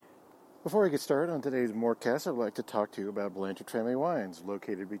Before I get started on today's Mortcast, I'd like to talk to you about Blanchard Family Wines,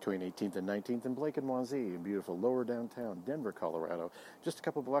 located between 18th and 19th in Blake and Wazee, in beautiful lower downtown Denver, Colorado, just a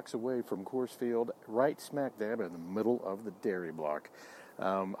couple blocks away from Coors Field, right smack dab in the middle of the dairy block.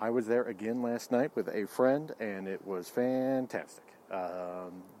 I was there again last night with a friend, and it was fantastic. I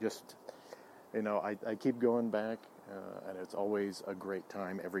keep going back, and it's always a great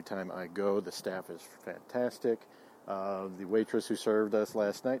time every time I go. The staff is fantastic. The waitress who served us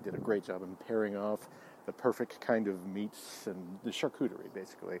last night did a great job in pairing off the perfect kind of meats and the charcuterie,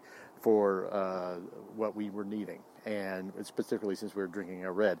 basically, for what we were needing, and particularly since we were drinking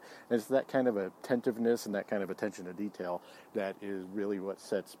a red. And it's that kind of attentiveness and that kind of attention to detail that is really what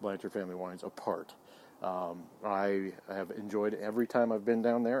sets Blanchard Family Wines apart. I have enjoyed every time I've been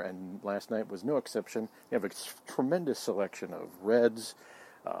down there, and last night was no exception. They have a tremendous selection of reds,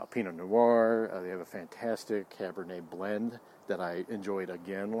 Pinot Noir. They have a fantastic Cabernet blend that I enjoyed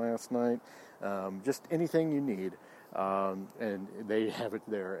again last night. Just anything you need, and they have it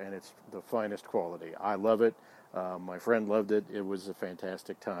there, and it's the finest quality. I love it. My friend loved it. It was a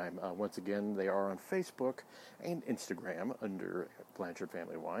fantastic time. Once again, they are on Facebook and Instagram under Blanchard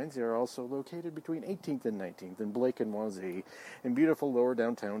Family Wines. They are also located between 18th and 19th in Blake and Wazee in beautiful lower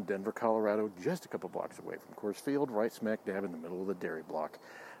downtown Denver, Colorado, just a couple blocks away from Coors Field, right smack dab in the middle of the dairy block.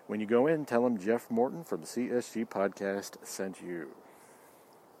 When you go in, tell them Jeff Morton from the CSG Podcast sent you.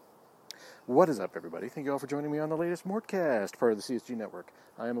 What is up, everybody? Thank you all for joining me on the latest Mortcast, part of the CSG Network.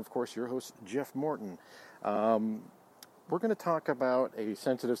 I am, of course, your host, Jeff Morton. We're going to talk about a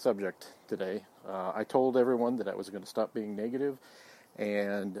sensitive subject today. I told everyone that I was going to stop being negative,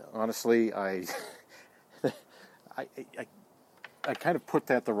 and honestly, I kind of put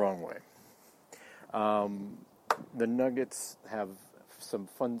that the wrong way. The Nuggets have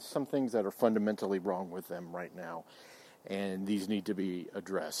some things that are fundamentally wrong with them right now, and these need to be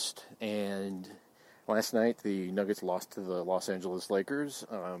addressed. And last night, the Nuggets lost to the Los Angeles Lakers.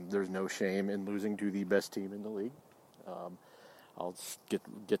 There's no shame in losing to the best team in the league. I'll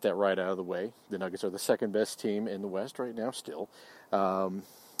get that right out of the way. The Nuggets are the second best team in the West right now still.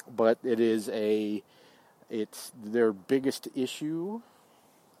 But it's their biggest issue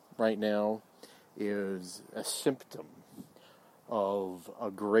right now is a symptom of a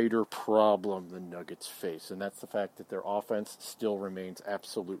greater problem the Nuggets face, and that's the fact that their offense still remains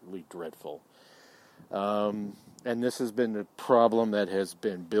absolutely dreadful. And this has been a problem that has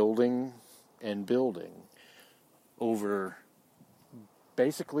been building and building over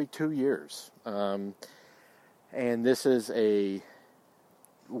basically 2 years. And this is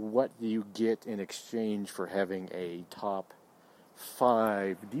what you get in exchange for having a top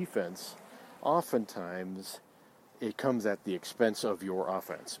 5 defense. Oftentimes, it comes at the expense of your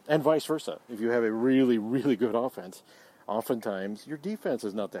offense, and vice versa. If you have a really, really good offense, oftentimes your defense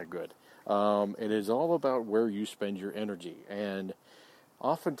is not that good. It is all about where you spend your energy, and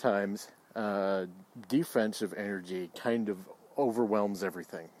oftentimes defensive energy kind of overwhelms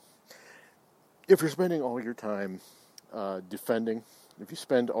everything. If you're spending all your time defending, if you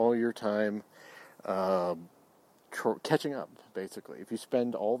spend all your time catching up, basically, if you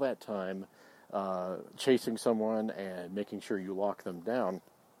spend all that time chasing someone and making sure you lock them down,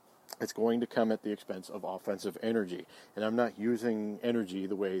 it's going to come at the expense of offensive energy. And I'm not using energy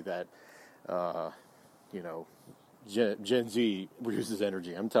the way that, Gen Z uses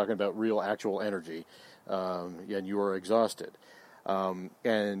energy. I'm talking about real, actual energy, and you are exhausted.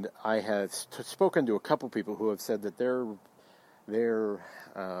 And I have spoken to a couple people who have said that their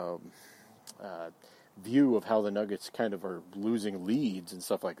view of how the Nuggets kind of are losing leads and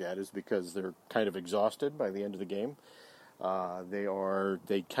stuff like that is because they're kind of exhausted by the end of the game.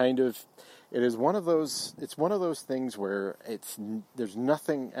 It's one of those things where there's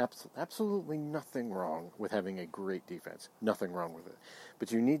absolutely nothing wrong with having a great defense. Nothing wrong with it.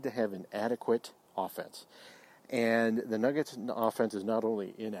 But you need to have an adequate offense. And the Nuggets offense is not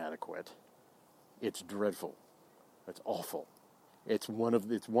only inadequate, it's dreadful. It's awful. It's one of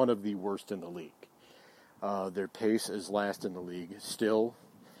the worst in the league. Their pace is last in the league still.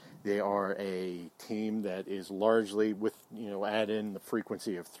 They are a team that is largely, add in the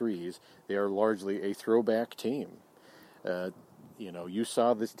frequency of threes, they are largely a throwback team. You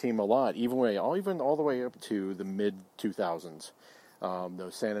saw this team a lot, even all the way up to the mid-2000s.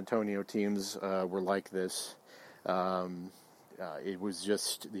 Those San Antonio teams were like this. It was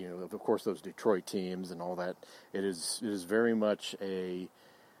just, of course, those Detroit teams and all that. It is very much a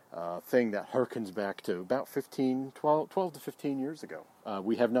thing that harkens back to about 12 to 15 years ago.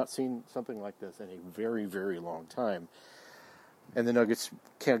 We have not seen something like this in a very, very long time. And the Nuggets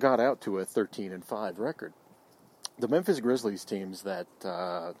got out to a 13-5 record. The Memphis Grizzlies teams that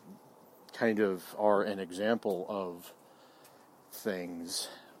kind of are an example of things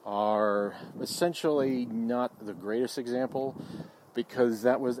are essentially not the greatest example, because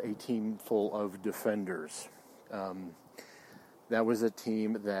that was a team full of defenders. That was a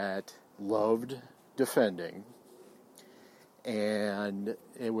team that loved defending, and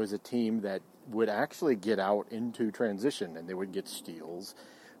it was a team that would actually get out into transition, and they would get steals,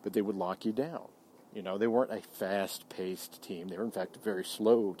 but they would lock you down. They weren't a fast-paced team. They were, in fact, a very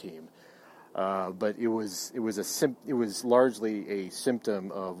slow team. But it was largely a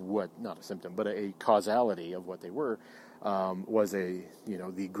symptom of not a symptom, but a causality of what they were. Was the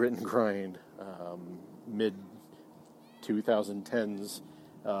grit and grind mid 2010s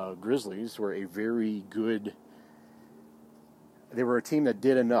Grizzlies were a very good. They were a team that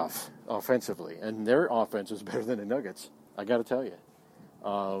did enough offensively, and their offense was better than the Nuggets. I got to tell you,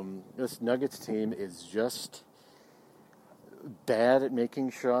 this Nuggets team is just bad at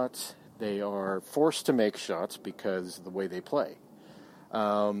making shots. They are forced to make shots because of the way they play.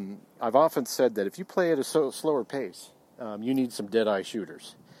 I've often said that if you play at a slower pace, you need some dead-eye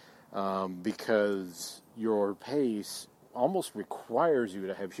shooters, because your pace almost requires you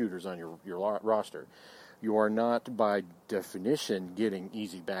to have shooters on your roster. You are not, by definition, getting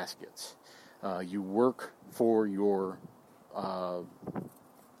easy baskets. You work for your,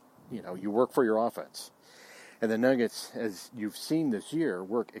 you work for your offense. And the Nuggets, as you've seen this year,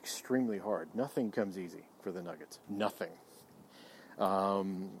 work extremely hard. Nothing comes easy for the Nuggets. Nothing.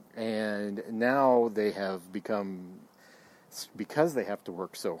 And now they have become, because they have to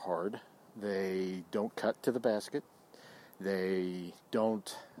work so hard, they don't cut to the basket. They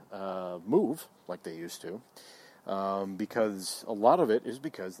don't move like they used to, because a lot of it is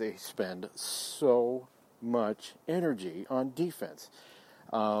because they spend so much energy on defense.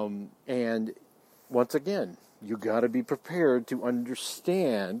 And once again, you got to be prepared to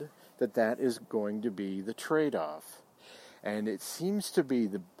understand that is going to be the trade-off. And it seems to be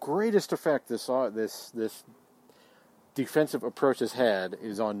the greatest effect this defensive approach has had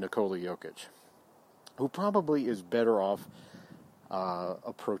is on Nikola Jokic, who probably is better off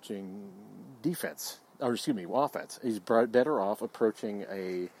approaching offense. He's better off approaching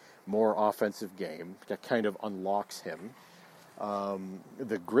a more offensive game that kind of unlocks him.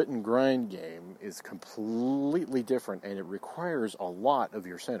 The grit and grind game is completely different, and it requires a lot of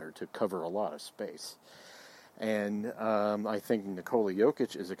your center to cover a lot of space. And I think Nikola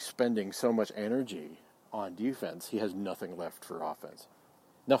Jokic is expending so much energy on defense, he has nothing left for offense.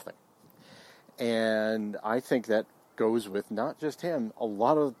 Nothing. And I think that goes with not just him, a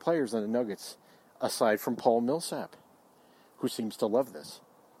lot of the players on the Nuggets, aside from Paul Millsap, who seems to love this.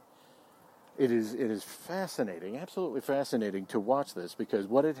 It is fascinating, absolutely fascinating to watch this, because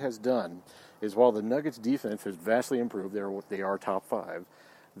what it has done is, while the Nuggets defense has vastly improved, they are top 5,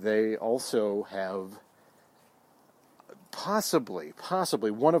 they also have possibly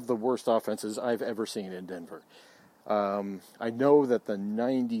one of the worst offenses I've ever seen in Denver. I know that the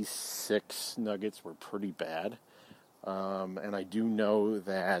 96 Nuggets were pretty bad, and I do know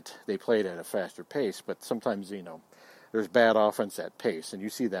that they played at a faster pace, but sometimes, there's bad offense at pace, and you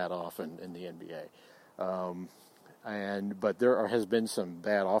see that often in the NBA. But there has been some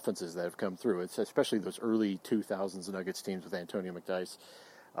bad offenses that have come through. It's especially those early 2000s Nuggets teams with Antonio McDyess,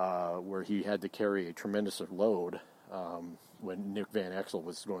 where he had to carry a tremendous load when Nick Van Exel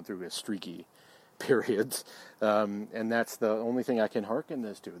was going through his streaky periods. And that's the only thing I can hearken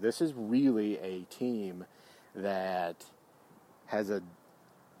this to. This is really a team that has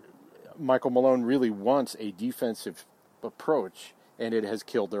Michael Malone really wants a defensive approach, and it has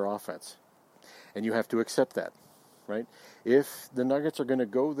killed their offense. And you have to accept that, right? If the Nuggets are going to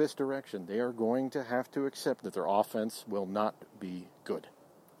go this direction, they are going to have to accept that their offense will not be good.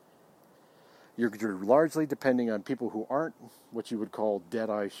 You're largely depending on people who aren't what you would call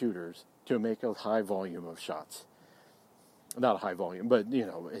dead-eye shooters to make a high volume of shots. Not a high volume, but,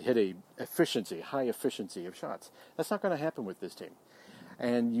 hit high efficiency of shots. That's not going to happen with this team.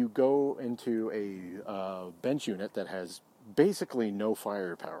 And you go into a bench unit that has basically no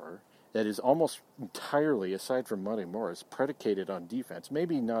firepower, that is almost entirely, aside from Monty Morris, predicated on defense.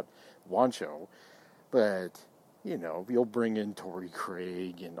 Maybe not Juancho, but, you'll bring in Torrey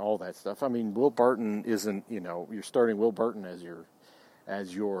Craig and all that stuff. I mean, Will Barton isn't, you're starting Will Barton as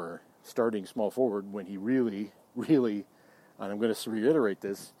your starting small forward when he really, really, and I'm going to reiterate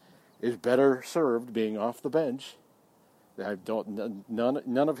this, is better served being off the bench.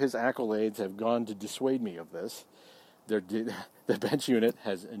 None of his accolades have gone to dissuade me of this. The bench unit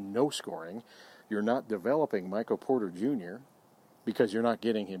has no scoring. You're not developing Michael Porter Jr. because you're not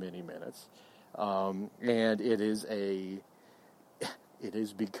getting him any minutes. And it is it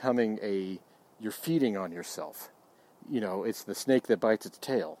is becoming you're feeding on yourself. It's the snake that bites its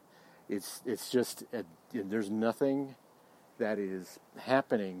tail. It's just, there's nothing that is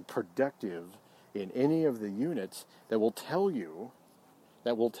happening productive in any of the units that will tell you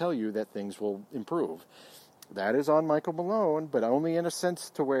that things will improve. That is on Michael Malone, but only in a sense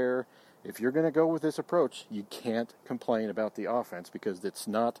to where if you're going to go with this approach, you can't complain about the offense because this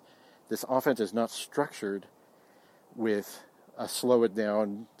offense is not structured with a slow it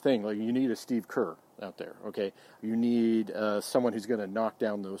down thing. Like you need a Steve Kerr out there, okay? You need someone who's going to knock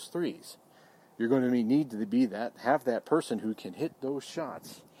down those threes. You're going to need to have that person who can hit those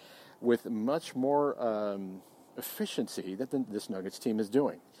shots with much more efficiency that this Nuggets team is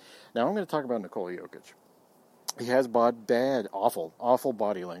doing. Now I'm going to talk about Nikola Jokic. He has awful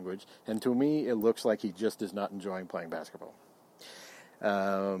body language, and to me it looks like he just is not enjoying playing basketball.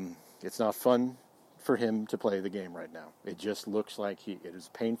 It's not fun for him to play the game right now. It just looks like it is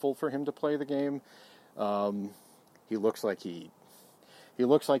painful for him to play the game. He looks like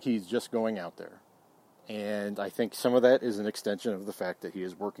he's just going out there. And I think some of that is an extension of the fact that he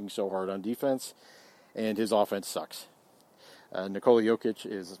is working so hard on defense, and his offense sucks. Nikola Jokic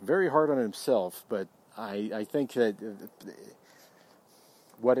is very hard on himself, but I think that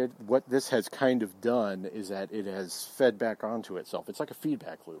what this has kind of done is that it has fed back onto itself. It's like a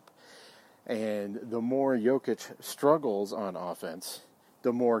feedback loop. And the more Jokic struggles on offense,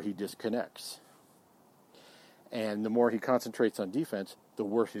 the more he disconnects. And the more he concentrates on defense, the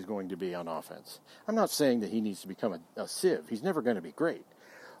worse he's going to be on offense. I'm not saying that he needs to become a sieve. He's never going to be great.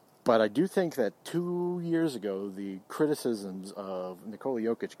 But I do think that 2 years ago, the criticisms of Nikola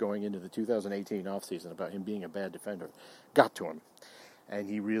Jokic going into the 2018 offseason about him being a bad defender got to him. And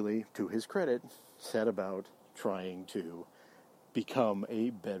he really, to his credit, set about trying to become a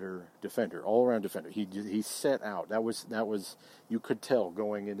better defender, all-around defender. He set out. That was you could tell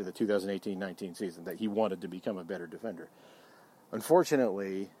going into the 2018-19 season that he wanted to become a better defender.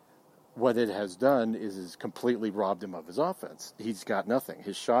 Unfortunately, what it has done is completely robbed him of his offense. He's got nothing.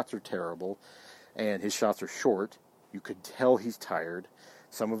 His shots are terrible, and his shots are short. You could tell he's tired.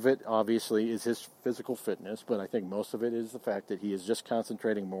 Some of it, obviously, is his physical fitness, but I think most of it is the fact that he is just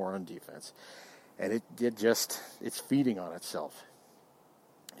concentrating more on defense. And it's feeding on itself.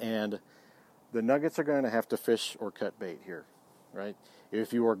 And the Nuggets are going to have to fish or cut bait here, right?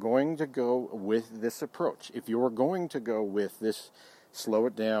 If you are going to go with this approach, if you are going to go with this slow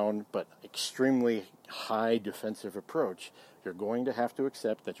it down but extremely high defensive approach, you're going to have to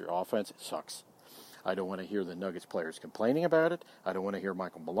accept that your offense sucks. I don't want to hear the Nuggets players complaining about it. I don't want to hear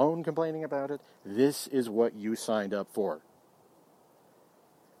Michael Malone complaining about it. This is what you signed up for.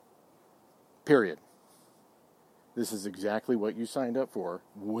 Period. This is exactly what you signed up for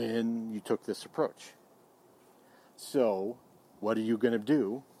when you took this approach. So, what are you going to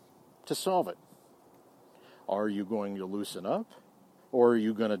do to solve it? Are you going to loosen up, or are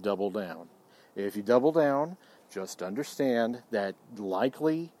you going to double down? If you double down, just understand that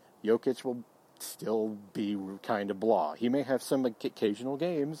likely Jokic will still be kind of blah. He may have some occasional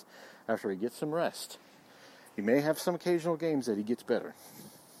games after he gets some rest. He may have some occasional games that he gets better.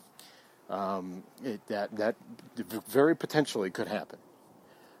 That very potentially could happen.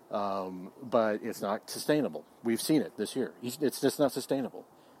 But it's not sustainable. We've seen it this year. It's just not sustainable.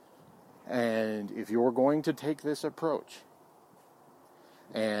 And if you're going to take this approach,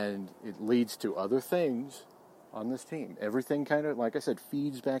 and it leads to other things on this team, everything kind of, like I said,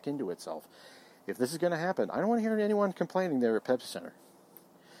 feeds back into itself. If this is going to happen, I don't want to hear anyone complaining there at Pepsi Center.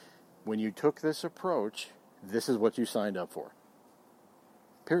 When you took this approach, this is what you signed up for.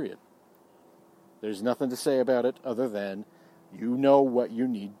 Period. There's nothing to say about it other than you know what you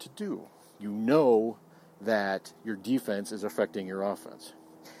need to do. You know that your defense is affecting your offense.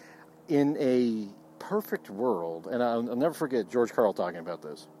 In a perfect world, and I'll never forget George Karl talking about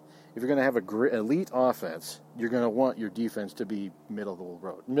this, if you're going to have an elite offense, you're going to want your defense to be middle of the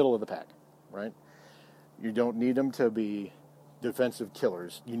road, middle of the pack, right? You don't need them to be defensive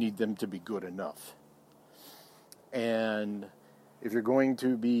killers. You need them to be good enough. And if you're going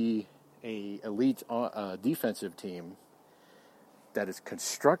to be a elite defensive team that is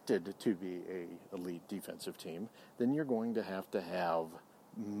constructed to be a elite defensive team, then you're going to have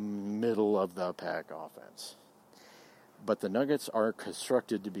middle of the pack offense. But the Nuggets are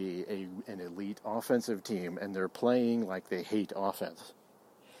constructed to be an elite offensive team, and they're playing like they hate offense.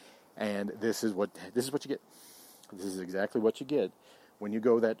 And this is what you get. This is exactly what you get when you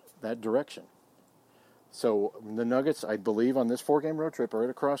go that direction. So the Nuggets, I believe, on this 4-game road trip are at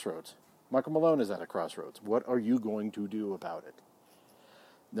a crossroads. Michael Malone is at a crossroads. What are you going to do about it?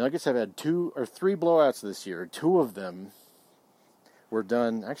 The Nuggets have had 2 or 3 blowouts this year. 2 of them were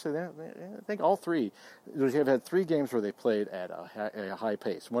done. Actually, I think all three. They've had 3 games where they played at a high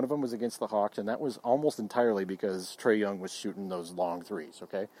pace. One of them was against the Hawks, and that was almost entirely because Trae Young was shooting those long threes,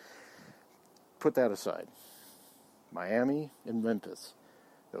 okay? Put that aside. Miami and Memphis.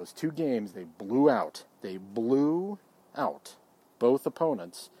 Those 2 games, they blew out. They blew out both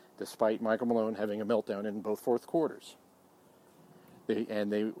opponents, despite Michael Malone having a meltdown in both fourth quarters.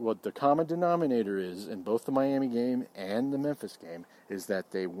 What the common denominator is in both the Miami game and the Memphis game is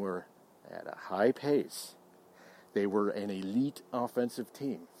that they were at a high pace. They were an elite offensive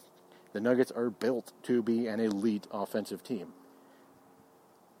team. The Nuggets are built to be an elite offensive team.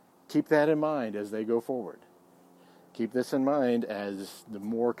 Keep that in mind as they go forward. Keep this in mind as the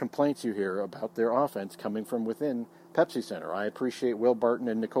more complaints you hear about their offense coming from within Pepsi Center. I appreciate Will Barton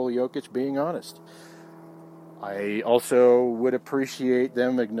and Nikola Jokic being honest. I also would appreciate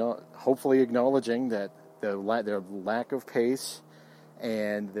them hopefully acknowledging that their lack of pace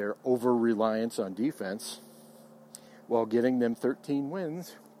and their over-reliance on defense, while getting them 13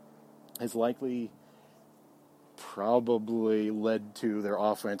 wins, has probably led to their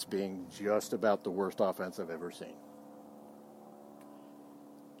offense being just about the worst offense I've ever seen.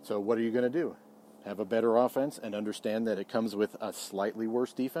 So what are you going to do? Have a better offense and understand that it comes with a slightly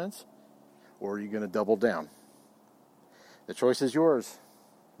worse defense? Or are you going to double down? The choice is yours.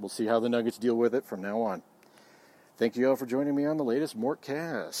 We'll see how the Nuggets deal with it from now on. Thank you all for joining me on the latest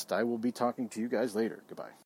Mortcast. I will be talking to you guys later. Goodbye.